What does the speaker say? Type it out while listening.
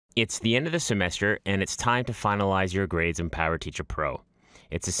It's the end of the semester, and it's time to finalize your grades in PowerTeacher Pro.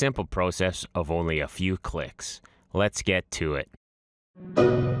 It's a simple process of only a few clicks. Let's get to it.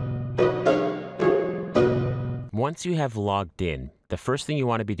 Once you have logged in, the first thing you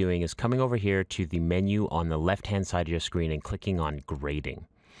want to be doing is coming over here to the menu on the left-hand side of your screen and clicking on Grading.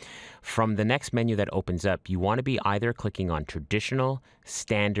 From the next menu that opens up, you want to be either clicking on Traditional,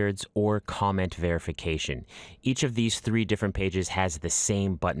 Standards, or Comment Verification. Each of these three different pages has the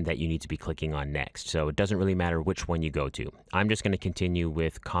same button that you need to be clicking on next, so it doesn't really matter which one you go to. I'm just going to continue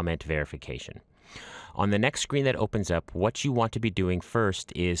with Comment Verification. On the next screen that opens up, what you want to be doing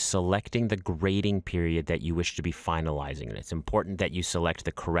first is selecting the grading period that you wish to be finalizing. And it's important that you select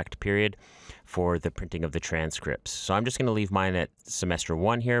the correct period for the printing of the transcripts. So I'm just going to leave mine at semester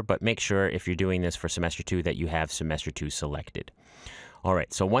 1 here, but make sure if you're doing this for semester 2 that you have semester 2 selected. All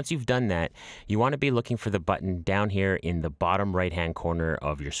right, so once you've done that, you want to be looking for the button down here in the bottom right-hand corner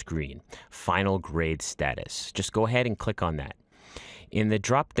of your screen, Final Grade Status. Just go ahead and click on that. In the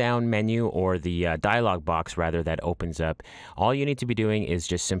drop-down menu, or the dialog box rather, that opens up, all you need to be doing is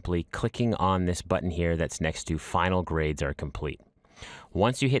just simply clicking on this button here that's next to Final Grades Are Complete.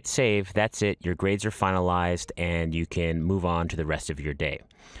 Once you hit save, that's it. Your grades are finalized and you can move on to the rest of your day.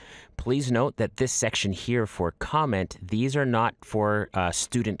 Please note that this section here for comment, these are not for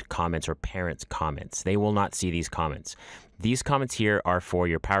student comments or parents' comments. They will not see these comments. These comments here are for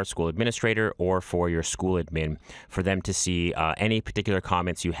your PowerSchool administrator or for your school admin, for them to see any particular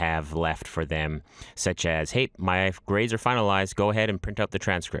comments you have left for them, such as, hey, my grades are finalized, go ahead and print out the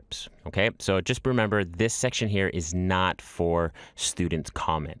transcripts. Okay, so just remember, this section here is not for student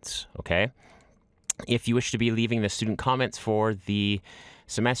comments. Okay, if you wish to be leaving the student comments for the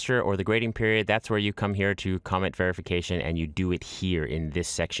semester or the grading period, that's where you come here to comment verification, and you do it here in this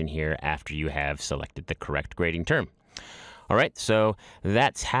section here after you have selected the correct grading term. All right, so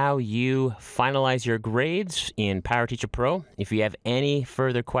that's how you finalize your grades in PowerTeacher Pro. If you have any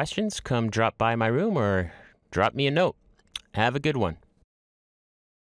further questions, come drop by my room or drop me a note. Have a good one.